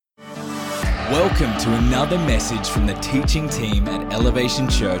Welcome to another message from the teaching team at Elevation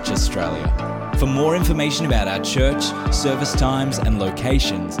Church Australia. For more information about our church, service times and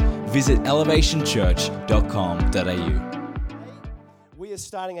locations, visit elevationchurch.com.au. We are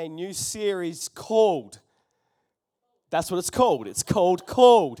starting a new series called, that's what it's called. It's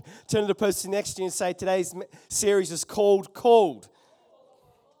called. Turn to the person next to you and say, today's series is called.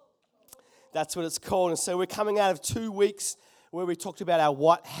 That's what it's called. And so we're coming out of 2 weeks where we talked about our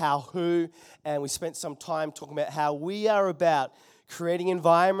what, how, who, and we spent some time talking about how we are about creating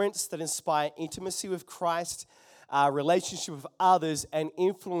environments that inspire intimacy with Christ, our relationship with others, and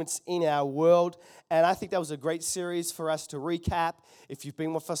influence in our world. And I think that was a great series for us to recap. If you've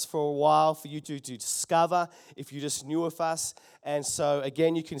been with us for a while, for you to discover, if you just knew of us. And so,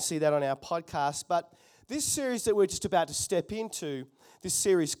 again, you can see that on our podcast. But this series that we're just about to step into, this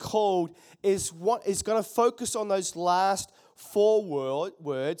series called, is what is going to focus on those last 4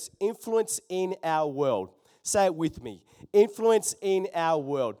 words, influence in our world. Say it with me. Influence in our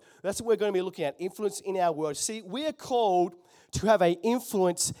world. That's what we're going to be looking at, influence in our world. See, we are called to have an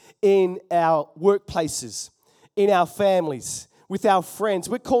influence in our workplaces, in our families, with our friends.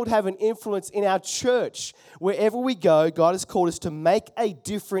 We're called to have an influence in our church. Wherever we go, God has called us to make a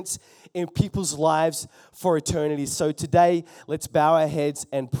difference in people's lives for eternity. So today, let's bow our heads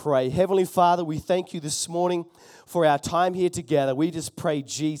and pray. Heavenly Father, we thank you this morning for our time here together. We just pray,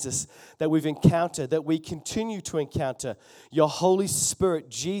 Jesus, that we've encountered, that we continue to encounter your Holy Spirit.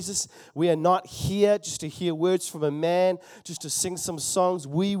 Jesus, we are not here just to hear words from a man, just to sing some songs.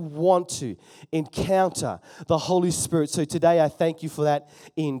 We want to encounter the Holy Spirit. So today, I thank you for that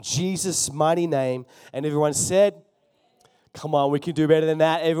in Jesus' mighty name. And everyone said, come on, we can do better than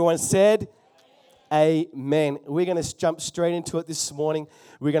that. Everyone said, amen. We're going to jump straight into it this morning.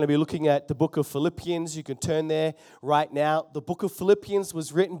 We're going to be looking at the book of Philippians. You can turn there right now. The book of Philippians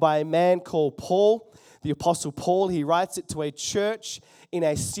was written by a man called Paul, the Apostle Paul. He writes it to a church in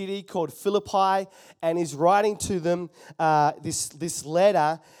a city called Philippi, and he's writing to them this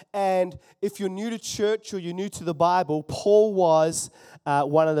letter. And if you're new to church or you're new to the Bible, Paul was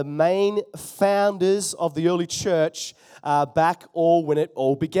one of the main founders of the early church back when it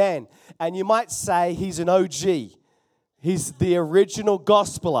all began. And you might say he's an OG. He's the original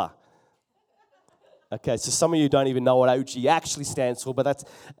gospeler. Okay, so some of you don't even know what OG actually stands for, but that's...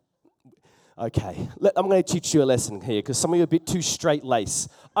 Okay, I'm going to teach you a lesson here because some of you are a bit too straight-laced.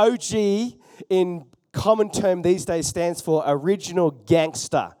 OG, in common term these days, stands for original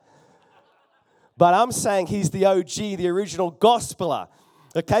gangster. But I'm saying he's the OG, the original gospeler.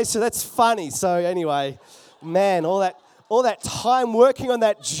 Okay, so that's funny. So anyway, man, all that time working on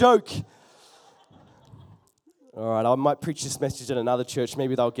that joke. All right, I might preach this message at another church.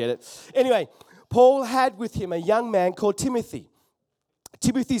 Maybe they'll get it. Anyway, Paul had with him a young man called Timothy.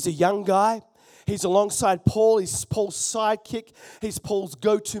 Timothy's a young guy. He's alongside Paul. He's Paul's sidekick. He's Paul's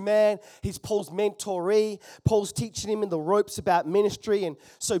go-to man. He's Paul's mentoree. Paul's teaching him in the ropes about ministry. And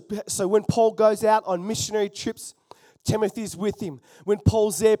so when Paul goes out on missionary trips, Timothy's with him. When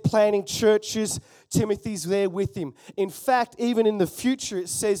Paul's there planting churches, Timothy's there with him. In fact, even in the future, it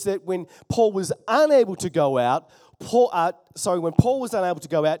says that when Paul was unable to go out, when Paul was unable to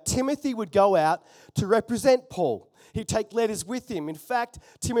go out, Timothy would go out to represent Paul. He'd take letters with him. In fact,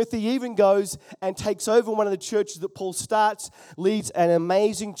 Timothy even goes and takes over one of the churches that Paul starts, leads an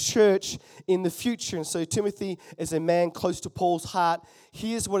amazing church in the future. And so Timothy is a man close to Paul's heart.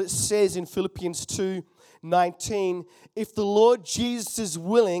 Here's what it says in Philippians 2:19. If the Lord Jesus is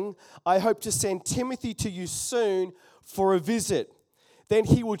willing, I hope to send Timothy to you soon for a visit. Then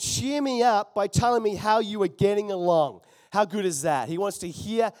he will cheer me up by telling me how you are getting along. How good is that? He wants to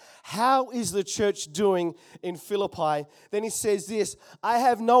hear, how is the church doing in Philippi? Then he says this, I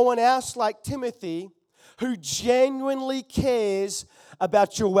have no one else like Timothy who genuinely cares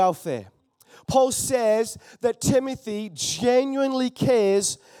about your welfare. Paul says that Timothy genuinely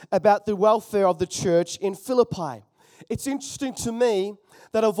cares about the welfare of the church in Philippi. It's interesting to me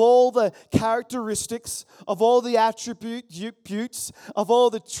that of all the characteristics, of all the attributes, of all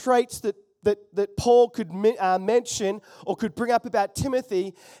the traits that Paul could mention or could bring up about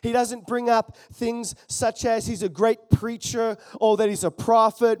Timothy, he doesn't bring up things such as he's a great preacher or that he's a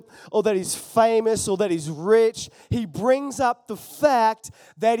prophet or that he's famous or that he's rich. He brings up the fact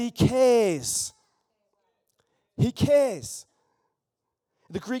that he cares. He cares.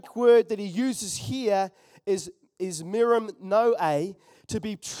 The Greek word that he uses here is miram noe, to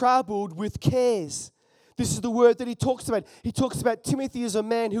be troubled with cares. This is the word that he talks about. He talks about Timothy as a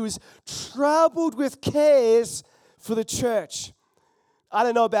man who is troubled with cares for the church. I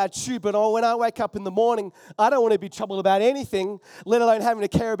don't know about you, but when I wake up in the morning, I don't want to be troubled about anything, let alone having to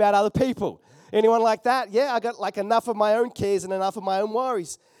care about other people. Anyone like that? Yeah, I got like enough of my own cares and enough of my own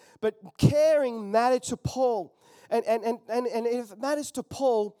worries. But caring mattered to Paul. And if it matters to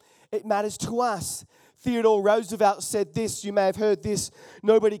Paul, it matters to us. Theodore Roosevelt said this, you may have heard this,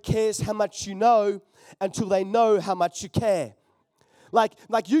 nobody cares how much you know until they know how much you care. Like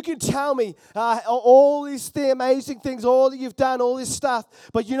you can tell me all these amazing things, all that you've done, all this stuff.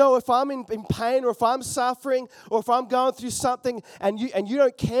 But you know, if I'm in pain or if I'm suffering or if I'm going through something and you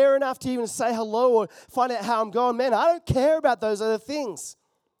don't care enough to even say hello or find out how I'm going, man, I don't care about those other things.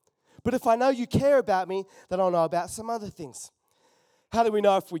 But if I know you care about me, then I'll know about some other things. How do we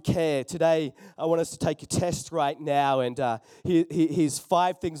know if we care? Today, I want us to take a test right now, and here's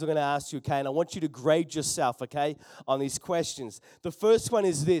 5 things I'm going to ask you, okay? And I want you to grade yourself, okay, on these questions. The first one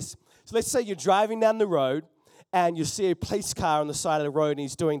is this. So let's say you're driving down the road, and you see a police car on the side of the road, and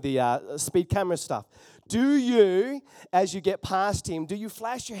he's doing the speed camera stuff. Do you, as you get past him, do you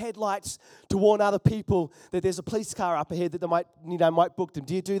flash your headlights to warn other people that there's a police car up ahead that they might book them?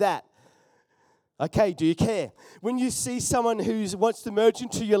 Do you do that? Okay, do you care? When you see someone who wants to merge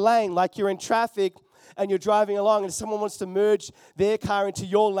into your lane, like you're in traffic and you're driving along and someone wants to merge their car into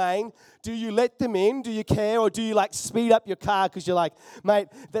your lane, do you let them in? Do you care? Or do you like speed up your car because you're like, mate,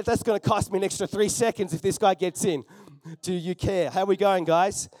 that's going to cost me an extra 3 seconds if this guy gets in? Do you care? How are we going,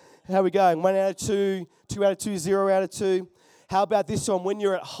 guys? How are we going? 1 out of 2, 2 out of 2, 0 out of 2. How about this one? When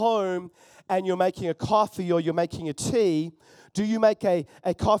you're at home and you're making a coffee or you're making a tea, do you make a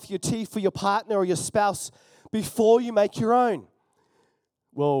coffee or tea for your partner or your spouse before you make your own?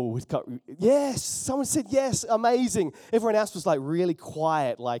 Whoa, yes, someone said yes, amazing. Everyone else was like really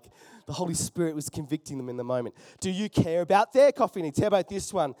quiet, like the Holy Spirit was convicting them in the moment. Do you care about their coffee needs? How about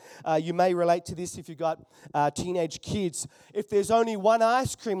this one? You may relate to this if you've got teenage kids. If there's only one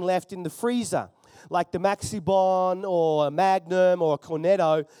ice cream left in the freezer, like the Maxi Bon or a Magnum or a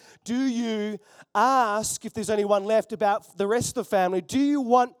Cornetto, do you ask if there's only one left about the rest of the family? Do you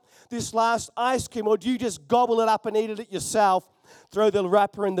want this last ice cream, or do you just gobble it up and eat it yourself, throw the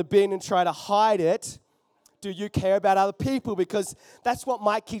wrapper in the bin and try to hide it? Do you care about other people? Because that's what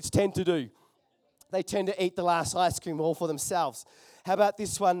my kids tend to do. They tend to eat the last ice cream all for themselves. How about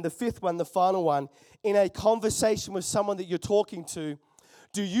this one, the 5th one, the final one? In a conversation with someone that you're talking to,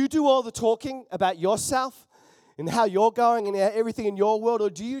 do you do all the talking about yourself and how you're going and everything in your world, or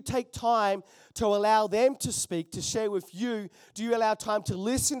do you take time to allow them to speak, to share with you? Do you allow time to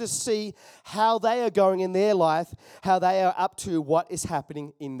listen, to see how they are going in their life, how they are up to, what is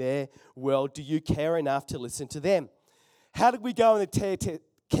happening in their world? Do you care enough to listen to them? How did we go in the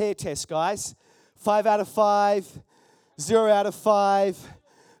care test, guys? 5 out of 5, 0 out of 5,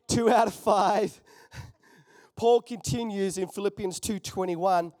 2 out of 5. Paul continues in Philippians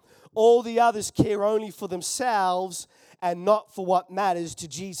 2:21, all the others care only for themselves and not for what matters to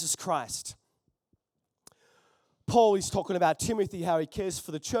Jesus Christ. Paul is talking about Timothy, how he cares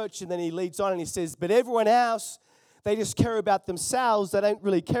for the church, and then he leads on and he says, but everyone else, they just care about themselves. They don't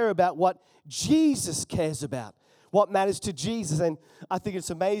really care about what Jesus cares about, what matters to Jesus. And I think it's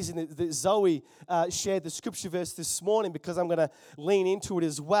amazing that Zoe shared the scripture verse this morning, because I'm going to lean into it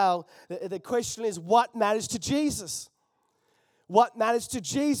as well. The question is, what matters to Jesus? What matters to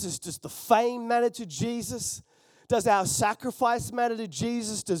Jesus? Does the fame matter to Jesus? Does our sacrifice matter to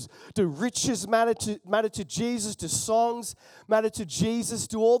Jesus? Do riches matter to Jesus? Do songs matter to Jesus?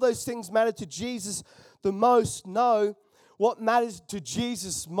 Do all those things matter to Jesus the most? No. What matters to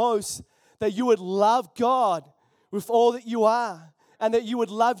Jesus most? That you would love God with all that you are, and that you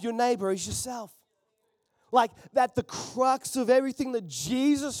would love your neighbor as yourself. Like that, the crux of everything that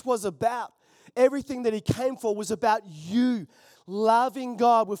Jesus was about, everything that he came for, was about you loving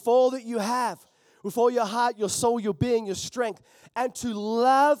God with all that you have, with all your heart, your soul, your being, your strength, and to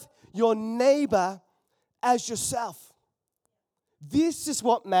love your neighbor as yourself. This is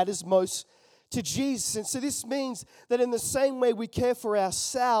what matters most to Jesus. And so this means that in the same way we care for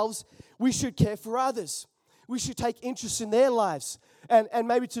ourselves, we should care for others. We should take interest in their lives. And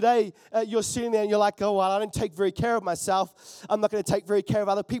maybe today you're sitting there and you're like, oh, well, I don't take very care of myself. I'm not going to take very care of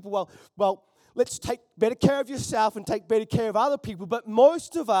other people. Well, let's take better care of yourself and take better care of other people. But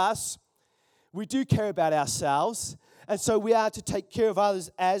most of us, we do care about ourselves. And so we are to take care of others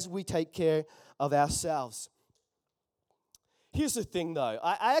as we take care of ourselves. Here's the thing, though.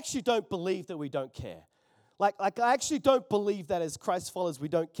 I actually don't believe that we don't care. Like I actually don't believe that as Christ followers we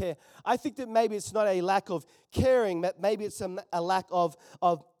don't care. I think that maybe it's not a lack of caring, but maybe it's a lack of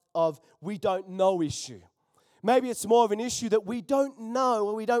we don't know issue. Maybe it's more of an issue that we don't know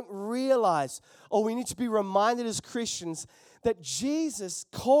or we don't realize, or we need to be reminded as Christians that Jesus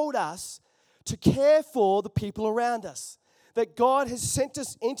called us to care for the people around us. that God has sent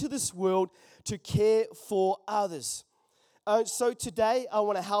us into this world to care for others. So today, I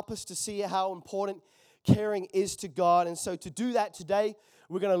want to help us to see how important caring is to God. And so to do that today,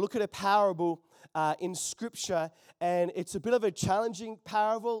 we're going to look at a parable in Scripture, and it's a bit of a challenging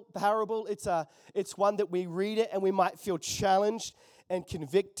parable. It's one that we read it and we might feel challenged and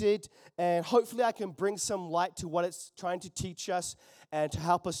convicted, and hopefully I can bring some light to what it's trying to teach us and to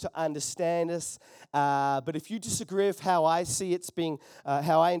help us to understand us. But if you disagree with how I see it's being,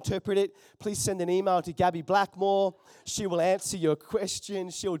 how I interpret it, please send an email to Gabby Blackmore. She will answer your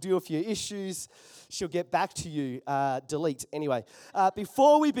questions. She'll deal with your issues. She'll get back to you. Delete. Anyway,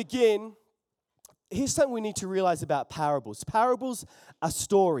 before we begin, here's something we need to realize about parables. Parables are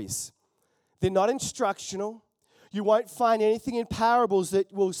stories. They're not instructional. You won't find anything in parables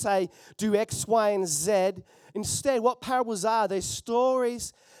that will say, do X, Y, and Z. Instead, what parables are, they're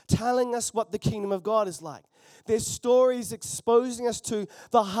stories telling us what the kingdom of God is like. They're stories exposing us to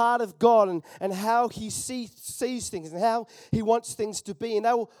the heart of God and how He sees things and how He wants things to be. And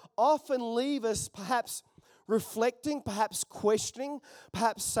they will often leave us perhaps reflecting, perhaps questioning,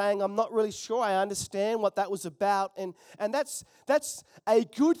 perhaps saying, I'm not really sure I understand what that was about. And that's a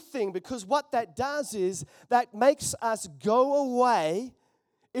good thing, because what that does is that makes us go away,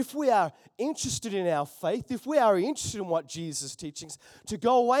 if we are interested in our faith, if we are interested in what Jesus teaches, to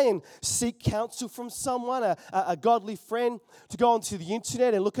go away and seek counsel from someone, a godly friend, to go onto the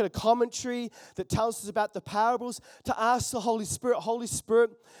internet and look at a commentary that tells us about the parables, to ask the Holy Spirit,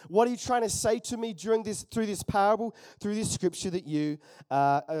 what are you trying to say to me through this parable, through this scripture that you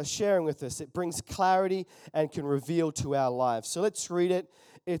are sharing with us? It brings clarity and can reveal to our lives. So let's read it.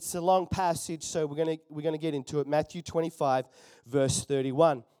 It's a long passage, so we're going to get into it. Matthew 25, verse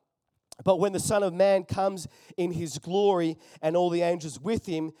 31. But when the Son of Man comes in His glory and all the angels with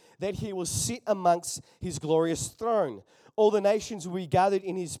Him, then He will sit amongst His glorious throne. All the nations will be gathered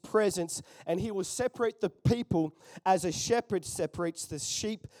in His presence, and He will separate the people as a shepherd separates the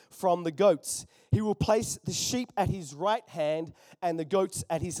sheep from the goats. He will place the sheep at His right hand and the goats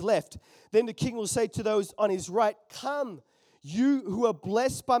at His left. Then the King will say to those on His right, come, you who are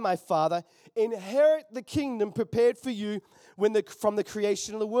blessed by my Father, inherit the kingdom prepared for you from the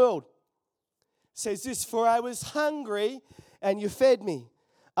creation of the world. It says this, for I was hungry and you fed me.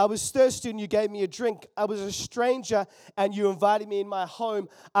 I was thirsty and you gave me a drink. I was a stranger and you invited me in my home.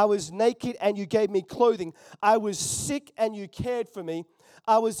 I was naked and you gave me clothing. I was sick and you cared for me.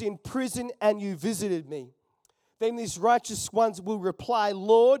 I was in prison and you visited me. Then these righteous ones will reply,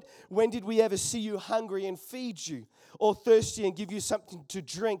 Lord, when did we ever see you hungry and feed you, or thirsty and give you something to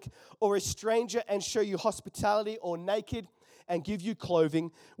drink, or a stranger and show you hospitality, or naked and give you clothing?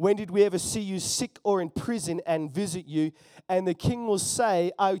 When did we ever see you sick or in prison and visit you? And the King will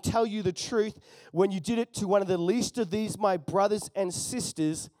say, I tell you the truth, when you did it to one of the least of these, my brothers and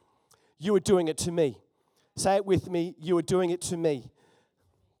sisters, you were doing it to me. Say it with me, you were doing it to me.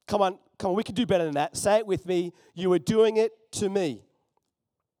 Come on, we can do better than that. Say it with me, you were doing it to me.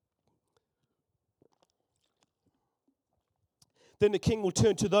 Then the King will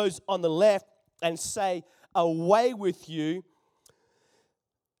turn to those on the left and say, away with you,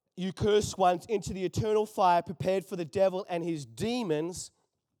 you cursed ones, into the eternal fire prepared for the devil and his demons.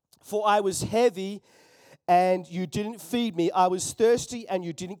 For I was heavy and you didn't feed me. I was thirsty and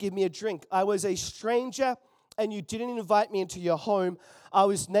you didn't give me a drink. I was a stranger and you didn't invite me into your home. I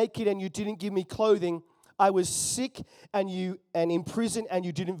was naked and you didn't give me clothing. I was sick and in prison and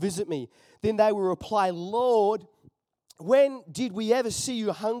you didn't visit me. Then they will reply, Lord, when did we ever see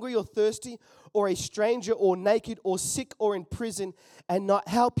you hungry or thirsty, or a stranger or naked or sick or in prison and not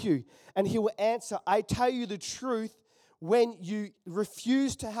help you? And He will answer, I tell you the truth, when you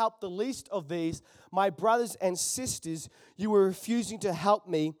refuse to help the least of these, my brothers and sisters, you were refusing to help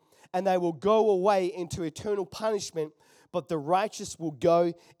me, and they will go away into eternal punishment, but the righteous will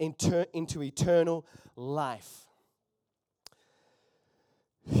go into eternal life.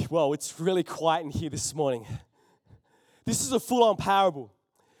 Well, it's really quiet in here this morning. This is a full-on parable.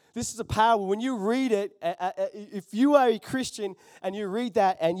 This is a parable. When you read it, if you are a Christian and you read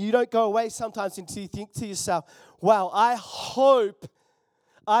that and you don't go away sometimes until you think to yourself, wow, I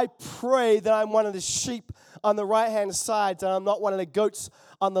pray that I'm one of the sheep on the right-hand side and I'm not one of the goats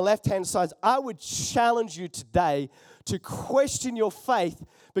on the left-hand side. I would challenge you today to question your faith,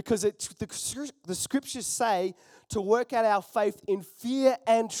 because the scriptures say to work out our faith in fear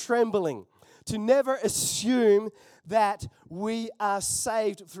and trembling, to never assume that we are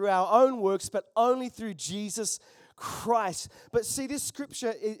saved through our own works, but only through Jesus Christ. But see, this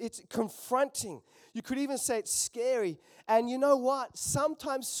scripture, it's confronting. You could even say it's scary. And you know what?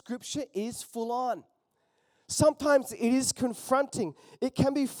 Sometimes scripture is full on. Sometimes it is confronting. It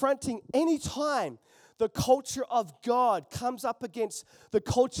can be confronting any time the culture of God comes up against the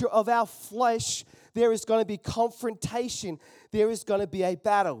culture of our flesh. There is going to be confrontation. There is going to be a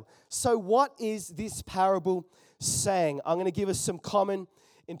battle. So what is this parable saying? I'm going to give us some common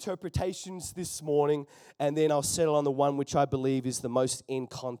interpretations this morning, and then I'll settle on the one which I believe is the most in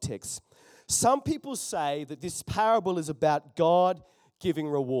context. Some people say that this parable is about God giving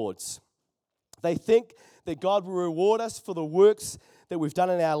rewards. They think that God will reward us for the works that we've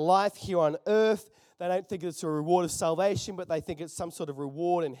done in our life here on earth. They don't think it's a reward of salvation, but they think it's some sort of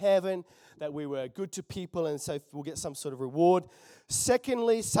reward in heaven, that we were good to people, and so we'll get some sort of reward.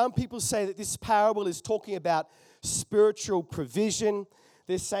 Secondly, some people say that this parable is talking about spiritual provision.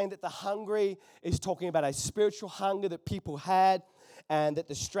 They're saying that the hungry is talking about a spiritual hunger that people had, and that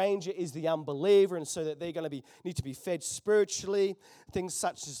the stranger is the unbeliever, and so that they're going to need to be fed spiritually, things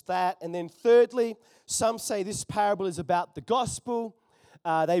such as that. And then thirdly, some say this parable is about the gospel.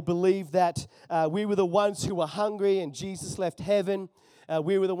 They believe that we were the ones who were hungry and Jesus left heaven.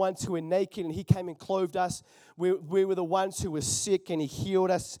 We were the ones who were naked and he came and clothed us. We were the ones who were sick and he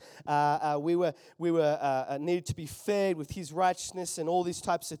healed us. We were needed to be fed with his righteousness and all these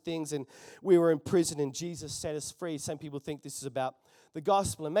types of things. And we were in prison and Jesus set us free. Some people think this is about the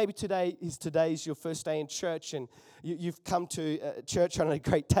gospel. And maybe today is your first day in church and you've come to church on a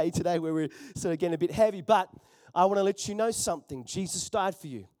great day today where we're sort of getting a bit heavy. But I want to let you know something. Jesus died for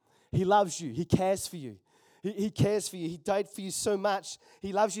you. He loves you. He cares for you. He cares for you. He died for you so much.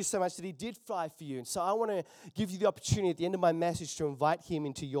 He loves you so much that he did die for you. And so I want to give you the opportunity at the end of my message to invite him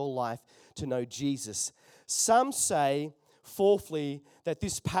into your life to know Jesus. Some say, fourthly, that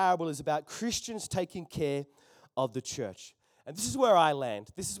this parable is about Christians taking care of the church. And this is where I land.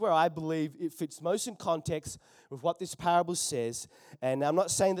 This is where I believe it fits most in context with what this parable says. And I'm not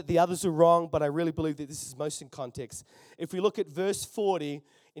saying that the others are wrong, but I really believe that this is most in context. If we look at verse 40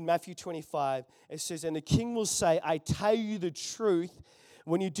 in Matthew 25, it says, "And the king will say, I tell you the truth,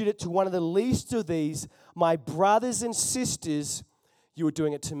 when you did it to one of the least of these, my brothers and sisters, you were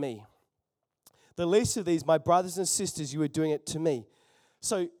doing it to me." The least of these, my brothers and sisters, you were doing it to me.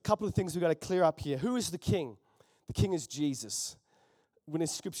 So a couple of things we've got to clear up here. Who is the king? The king is Jesus. When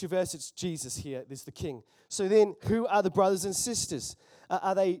it's scripture verse, it's Jesus here. There's the king. So then, who are the brothers and sisters?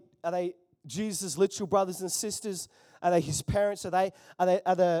 Are they Jesus' literal brothers and sisters? Are they his parents? Are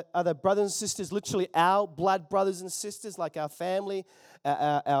the brothers and sisters literally our blood brothers and sisters, like our family,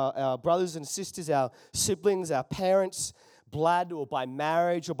 our brothers and sisters, our siblings, our parents, blood, or by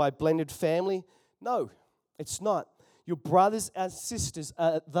marriage, or by blended family? No, it's not. Your brothers and sisters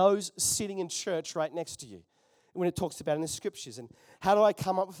are those sitting in church right next to you, when it talks about in the scriptures. And how do I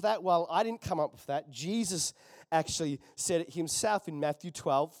come up with that? Well, I didn't come up with that. Jesus actually said it himself in Matthew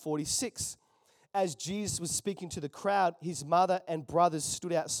 12:46. As Jesus was speaking to the crowd, his mother and brothers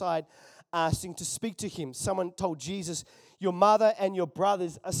stood outside asking to speak to him. Someone told Jesus, "Your mother and your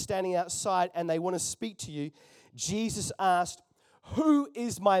brothers are standing outside and they want to speak to you." Jesus asked, "Who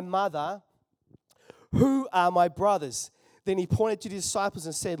is my mother? Who are my brothers?" Then he pointed to the disciples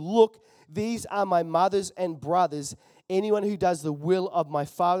and said, "Look, these are my mothers and brothers. Anyone who does the will of my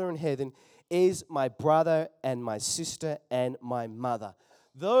Father in heaven is my brother and my sister and my mother."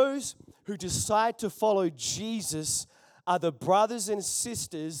 Those who decide to follow Jesus are the brothers and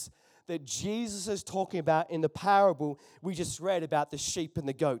sisters that Jesus is talking about in the parable we just read about the sheep and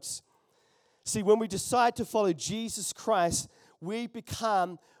the goats. See, when we decide to follow Jesus Christ, we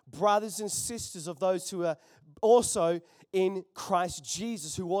become brothers and sisters of those who are also in Christ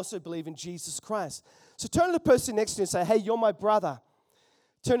Jesus, who also believe in Jesus Christ. So turn to the person next to you and say, "Hey, you're my brother."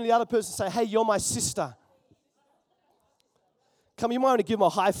 Turn to the other person and say, "Hey, you're my sister." Come, you might want to give them a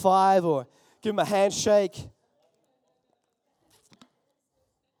high five or give them a handshake.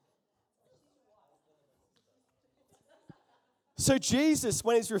 So Jesus,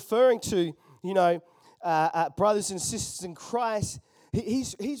 when he's referring to, brothers and sisters in Christ,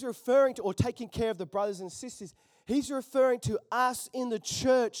 he's referring to, or taking care of the brothers and sisters, he's referring to us in the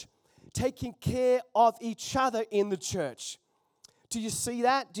church taking care of each other in the church. Do you see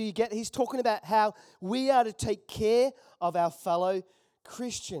that? Do you get? He's talking about how we are to take care of our fellow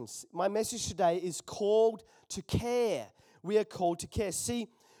Christians. My message today is called to care. We are called to care. See,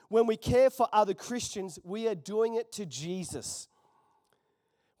 when we care for other Christians, we are doing it to Jesus.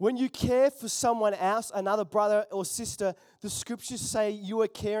 When you care for someone else, another brother or sister, the scriptures say you are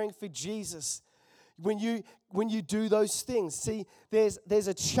caring for Jesus. When you do those things, see, there's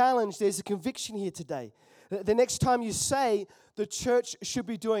a challenge, there's a conviction here today. The next time you say the church should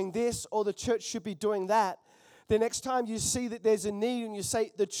be doing this or the church should be doing that, the next time you see that there's a need and you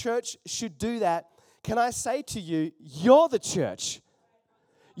say the church should do that, Can I say to you, you're the church.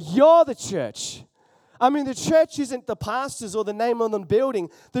 You're the church. I mean, the church isn't the pastors or the name on the building.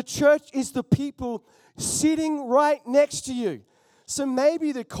 The church is the people sitting right next to you. So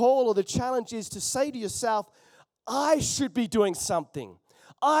maybe the call or the challenge is to say to yourself, I should be doing something.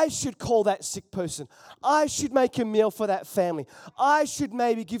 I should call that sick person. I should make a meal for that family. I should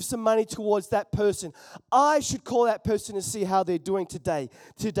maybe give some money towards that person. I should call that person and see how they're doing today.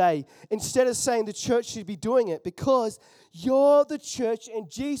 Instead of saying the church should be doing it, because you're the church, and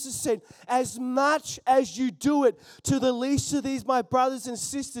Jesus said, as much as you do it to the least of these, my brothers and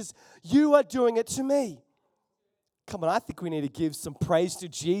sisters, you are doing it to me. Come on, I think we need to give some praise to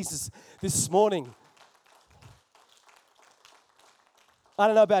Jesus this morning. I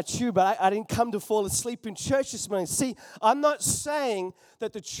don't know about you, but I didn't come to fall asleep in church this morning. See, I'm not saying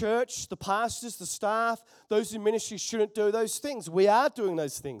that the church, the pastors, the staff, those in ministry shouldn't do those things. We are doing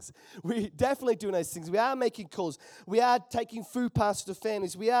those things. We're definitely doing those things. We are making calls. We are taking food passes to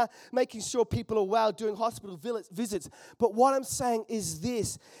families. We are making sure people are well, doing hospital visits. But what I'm saying is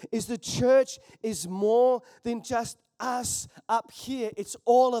this, is the church is more than just us up here. It's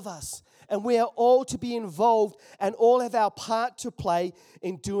all of us. And we are all to be involved and all have our part to play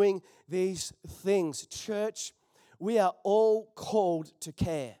in doing these things. Church, we are all called to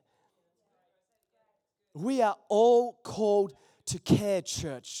care. We are all called to care,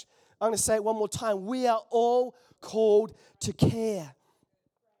 church. I'm going to say it one more time. We are all called to care.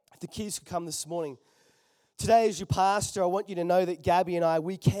 If the kids could come this morning. Today, as your pastor, I want you to know that Gabby and I,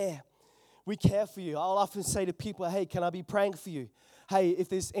 we care. We care for you. I'll often say to people, hey, can I be praying for you? Hey, if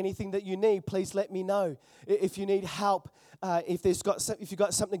there's anything that you need, please let me know. If you need help, if you've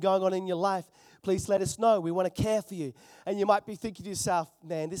got something going on in your life, please let us know. We want to care for you. And you might be thinking to yourself,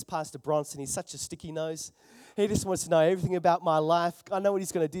 man, this Pastor Bronson, he's such a sticky nose. He just wants to know everything about my life. I know what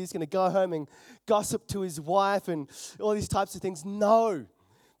he's going to do. He's going to go home and gossip to his wife and all these types of things. No,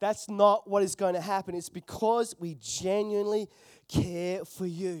 that's not what is going to happen. It's because we genuinely care for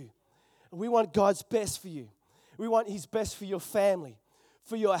you. We want God's best for you. We want His best for your family,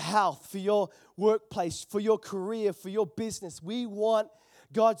 for your health, for your workplace, for your career, for your business. We want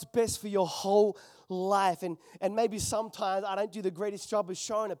God's best for your whole life. And maybe sometimes I don't do the greatest job of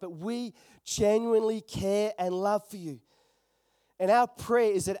showing it, but we genuinely care and love for you. And our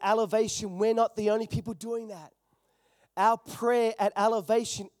prayer is at Elevation, we're not the only people doing that. Our prayer at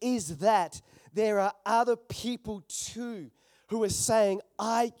Elevation is that there are other people too who are saying,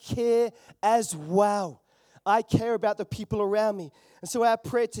 I care as well. I care about the people around me. And so our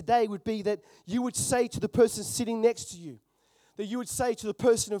prayer today would be that you would say to the person sitting next to you, that you would say to the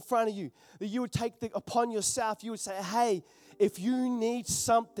person in front of you, that you would take upon yourself, you would say, hey, if you need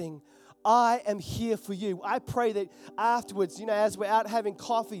something, I am here for you. I pray that afterwards, as we're out having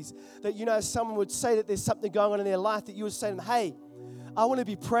coffees, that, someone would say that there's something going on in their life, that you would say to them, hey, I want to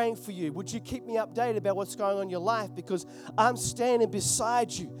be praying for you. Would you keep me updated about what's going on in your life? Because I'm standing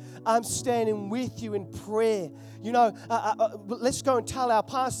beside you. I'm standing with you in prayer. Let's go and tell our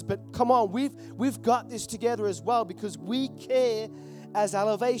pastors, but come on, we've got this together as well because we care as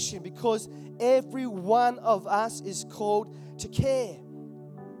Elevation, because every one of us is called to care.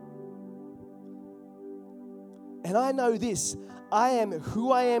 And I know this, I am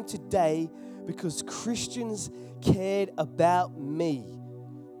who I am today because Christians cared about me.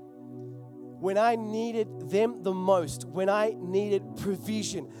 When I needed them the most, when I needed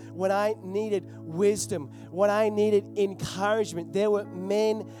provision, when I needed wisdom, when I needed encouragement, there were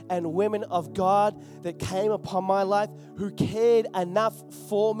men and women of God that came upon my life who cared enough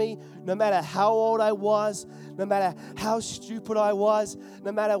for me, no matter how old I was, no matter how stupid I was,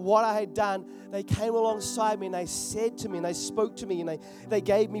 no matter what I had done. They came alongside me and they said to me and they spoke to me and they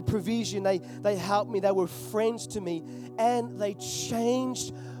gave me provision. They helped me. They were friends to me and they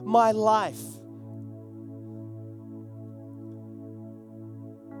changed my life.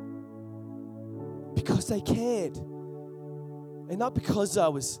 Because they cared. And not because I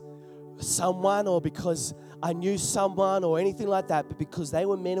was someone or because I knew someone or anything like that, but because they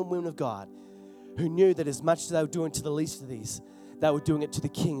were men and women of God who knew that as much as they were doing to the least of these, they were doing it to the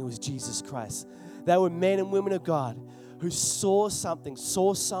King, who was Jesus Christ. They were men and women of God who saw something,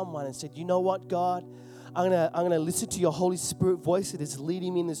 saw someone and said, you know what, God? I'm gonna listen to your Holy Spirit voice that is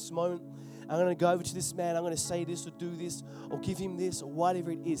leading me in this moment. I'm going to go over to this man. I'm going to say this or do this or give him this or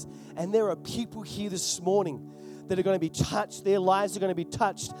whatever it is. And there are people here this morning that are going to be touched. Their lives are going to be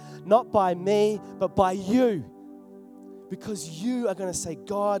touched, not by me, but by you. because you are going to say,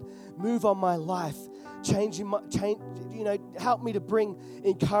 God, move on my life. Help me to bring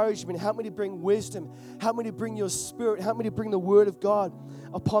encouragement. Help me to bring wisdom. Help me to bring your spirit. Help me to bring the word of God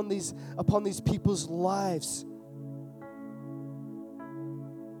upon these people's lives.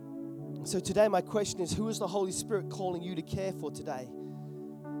 So today my question is, who is the Holy Spirit calling you to care for today?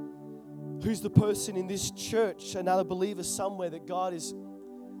 Who's the person in this church, another believer somewhere that God is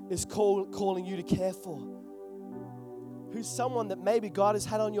calling you to care for? Who's someone that maybe God has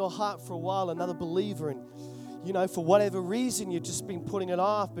had on your heart for a while, another believer, and for whatever reason you've just been putting it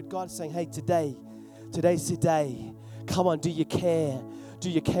off, but God's saying, hey, today's the day. Come on, do you care? Do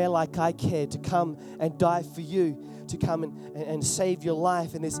you care like I care to come and die for you, to come and save your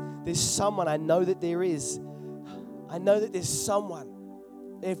life? And there's someone, I know that there is. I know that there's someone,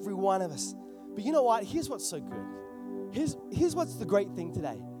 every one of us. But you know what? Here's what's so good. Here's what's the great thing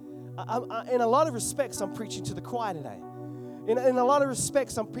today. In a lot of respects, I'm preaching to the choir today. In a lot of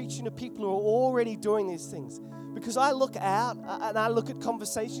respects, I'm preaching to people who are already doing these things. Because I look out and I look at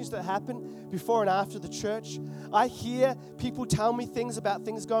conversations that happen before and after the church. I hear people tell me things about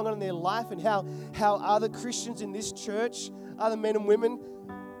things going on in their life and how other Christians in this church, other men and women,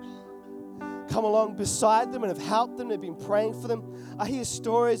 come along beside them and have helped them, have been praying for them. I hear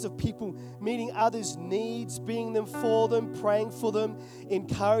stories of people meeting others' needs, being there for them, praying for them,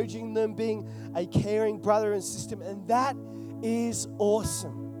 encouraging them, being a caring brother and sister. And that is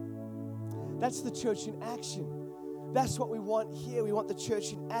awesome. That's the church in action. That's what we want here. We want the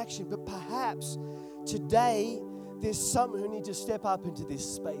church in action. But perhaps today there's some who need to step up into this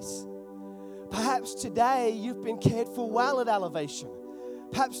space. Perhaps today you've been cared for well at Elevation.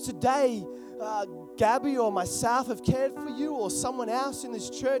 Perhaps today Gabby or myself have cared for you, or someone else in this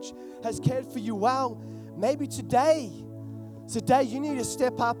church has cared for you well. Maybe today you need to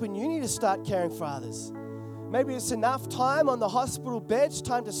step up and you need to start caring for others. Maybe it's enough time on the hospital bed. It's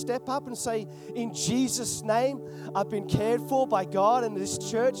time to step up and say, in Jesus' name, I've been cared for by God and this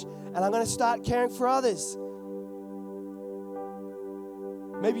church, and I'm going to start caring for others.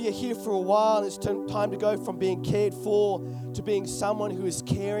 Maybe you're here for a while and it's time to go from being cared for to being someone who is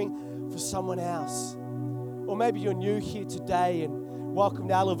caring for someone else. Or maybe you're new here today and welcome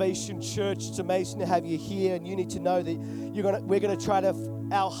to Elevation Church. It's amazing to have you here, and you need to know that we're going to try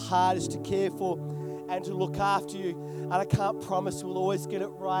our hardest to care for and to look after you. And I can't promise we'll always get it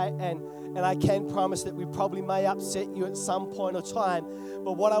right, and I can promise that we probably may upset you at some point or time.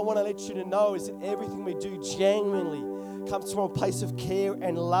 But what I want to let you to know is that everything we do genuinely comes from a place of care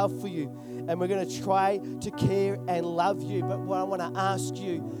and love for you. And we're going to try to care and love you. But what I want to ask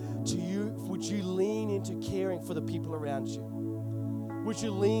you, would you lean into caring for the people around you? Would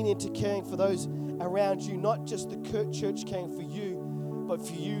you lean into caring for those around you, not just the church caring for you, but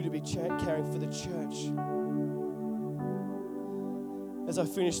for you to be caring for the church? As I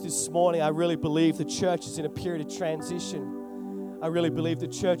finished this morning, I really believe the church is in a period of transition. I really believe the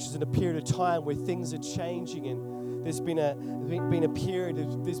church is in a period of time where things are changing, and there's been an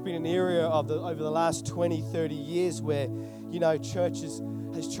area over the last 20, 30 years where, church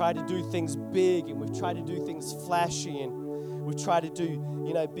has tried to do things big, and we've tried to do things flashy, and we've tried to do,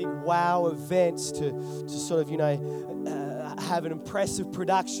 big wow events to sort of, have an impressive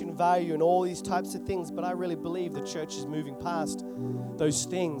production value and all these types of things. But I really believe the church is moving past those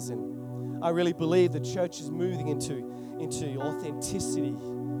things, and I really believe the church is moving into authenticity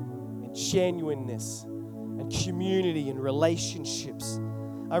and genuineness and community and relationships.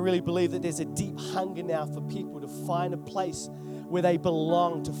 I really believe that there's a deep hunger now for people to find a place where they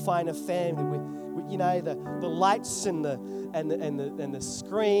belong, to find a family with the lights and the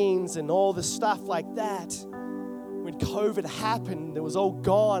screens and all the stuff like that. When COVID happened, it was all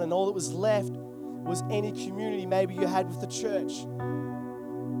gone, and all that was left was any community maybe you had with the church,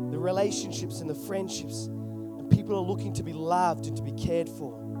 the relationships and the friendships, and people are looking to be loved and to be cared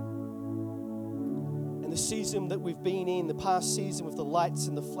for. And the season that we've been in, the past season with the lights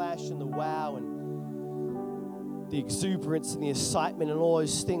and the flash and the wow and the exuberance and the excitement and all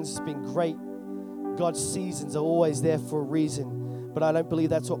those things has been great. God's seasons are always there for a reason. But I don't believe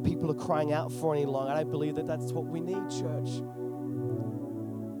that's what people are crying out for any longer. I don't believe that that's what we need, church.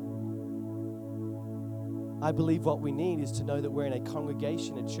 I believe what we need is to know that we're in a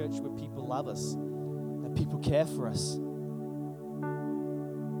congregation, a church where people love us and people care for us.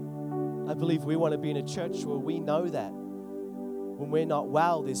 I believe we want to be in a church where we know that when we're not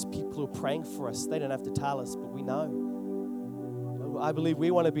well, there's people who are praying for us. They don't have to tell us, but we know. I believe we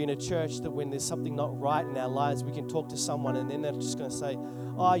want to be in a church that when there's something not right in our lives, we can talk to someone and then they're just going to say,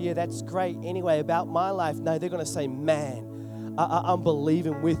 oh yeah, that's great. Anyway, about my life, no, they're going to say, man, I'm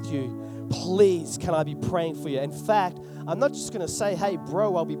believing with you. please, can I be praying for you? In fact, I'm not just going to say, hey,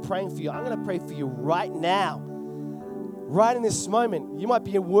 bro, I'll be praying for you. I'm going to pray for you right now, right in this moment. You might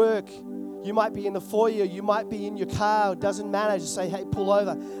be at work. You might be in the foyer. You might be in your car. It doesn't matter. Just say, hey, pull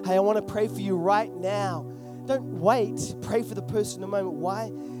over. Hey, I want to pray for you right now. Don't wait. Pray for the person in a moment.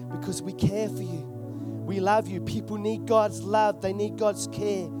 Why? Because we care for you. We love you. People need God's love. They need God's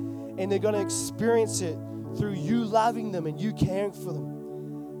care. And they're going to experience it through you loving them and you caring for them.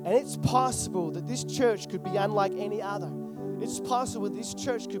 And it's possible that this church could be unlike any other. It's possible this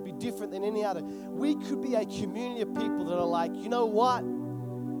church could be different than any other. We could be a community of people that are like, you know what?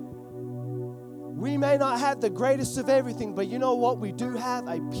 We may not have the greatest of everything, but you know what? We do have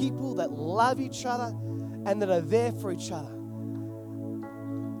a people that love each other and that are there for each other.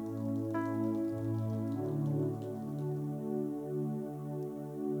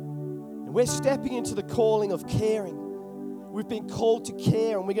 And we're stepping into the calling of caring. We've been called to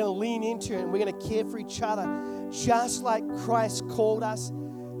care, and we're going to lean into it, and we're going to care for each other, just like Christ called us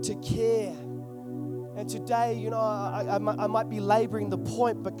to care. And today, you know, I might be laboring the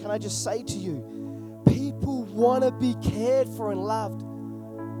point, but can I just say to you, people want to be cared for and loved.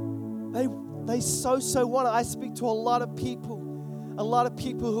 They so want it. I speak to a lot of people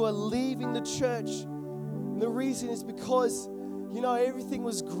who are leaving the church. And the reason is because, you know, everything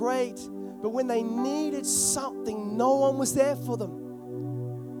was great, but when they needed something, no one was there for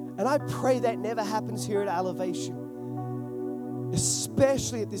them. And I pray that never happens here at Elevation,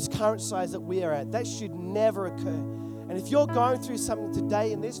 especially at this current size that we are at. That should never occur. And if you're going through something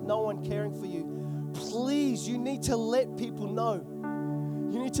today and there's no one caring for you, please, you need to let people know.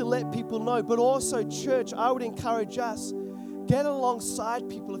 You need to let people know. But also, church, I would encourage us, get alongside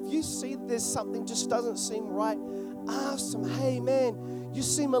people. If you see that there's something just doesn't seem right, ask them, hey, man, you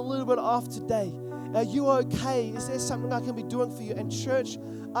seem a little bit off today. Are you okay? Is there something I can be doing for you? And church,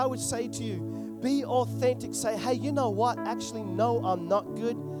 I would say to you, be authentic. Say, hey, you know what? Actually, no, I'm not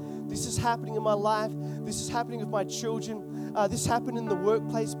good. This is happening in my life. This is happening with my children. This happened in the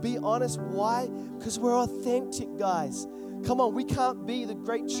workplace. Be honest. Why? Because we're authentic, guys. Come on, we can't be the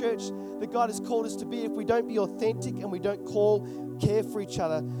great church that God has called us to be if we don't be authentic and we don't care for each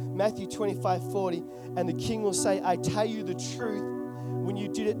other. Matthew 25:40, and the King will say, I tell you the truth, when you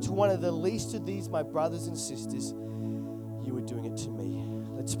did it to one of the least of these, my brothers and sisters, you were doing it to me.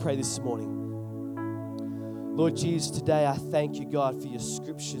 Let's pray this morning. Lord Jesus, today I thank you, God, for your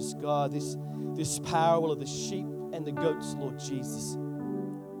scriptures. God, this parable of the sheep and the goats, Lord Jesus.